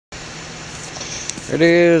It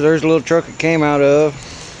is. There's a little truck it came out of.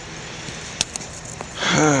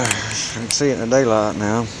 I can see it in the daylight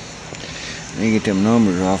now. You get them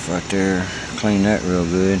numbers off right there. Clean that real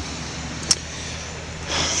good.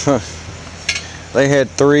 They had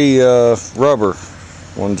 3 rubber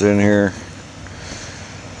ones in here.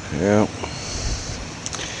 Yeah.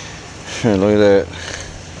 Look at that.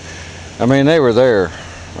 I mean, they were there.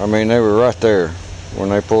 I mean, they were right there when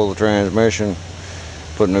they pulled the transmission,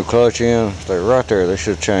 put a new clutch in. They were right there. They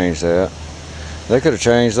should have changed that. They could have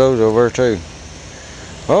changed those over there too.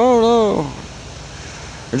 Oh no,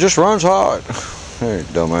 it just runs hot. Hey,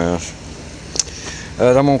 dumbass.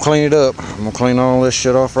 I'm gonna clean it up. I'm gonna clean all this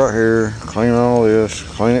shit off right here. Clean all this,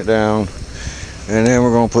 clean it down, and then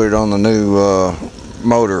we're gonna put it on the new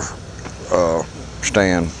motor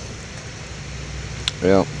stand.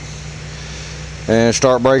 Yep. And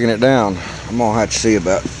start breaking it down. I'm gonna have to see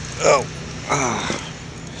about.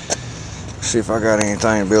 See if I got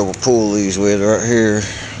anything to be able to pull these with right here.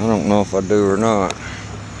 I don't know if I do or not.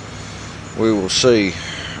 We will see.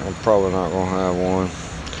 I'm probably not gonna have one.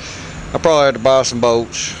 I probably had to buy some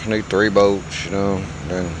bolts. I need 3 bolts, you know.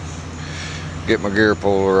 Then get my gear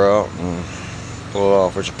puller out and pull it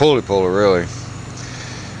off. It's a pulley puller, really.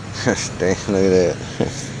 Damn, look at that.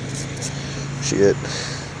 Shit.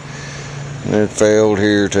 And it failed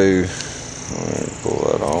here too. Pull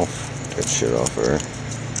that off. Get that shit off there.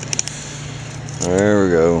 There we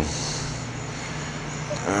go.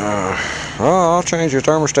 Oh, I'll change your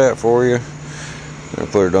thermostat for you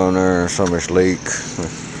and put it on there. Somebody's leak.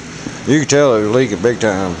 You can tell it was leaking big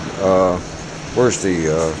time. Where's the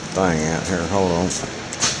thing at here? Hold on.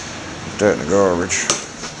 Put that in the garbage.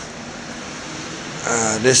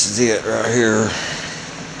 This is it right here.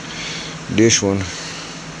 This one.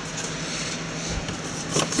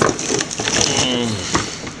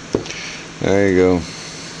 There you go.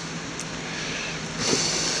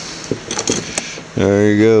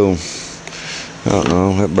 There you go. I don't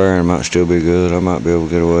know, that bearing might still be good. I might be able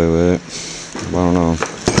to get away with it. I don't know.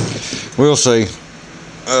 We'll see.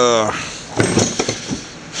 The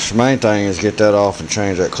main thing is get that off and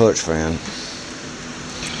change that clutch fan.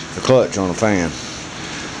 The clutch on the fan.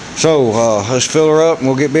 So, let's fill her up and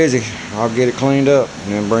we'll get busy. I'll get it cleaned up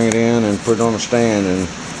and then bring it in and put it on the stand, and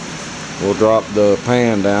we'll drop the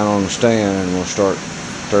pan down on the stand and we'll start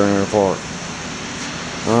tearing it apart.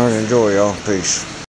 Alright, enjoy y'all. Peace.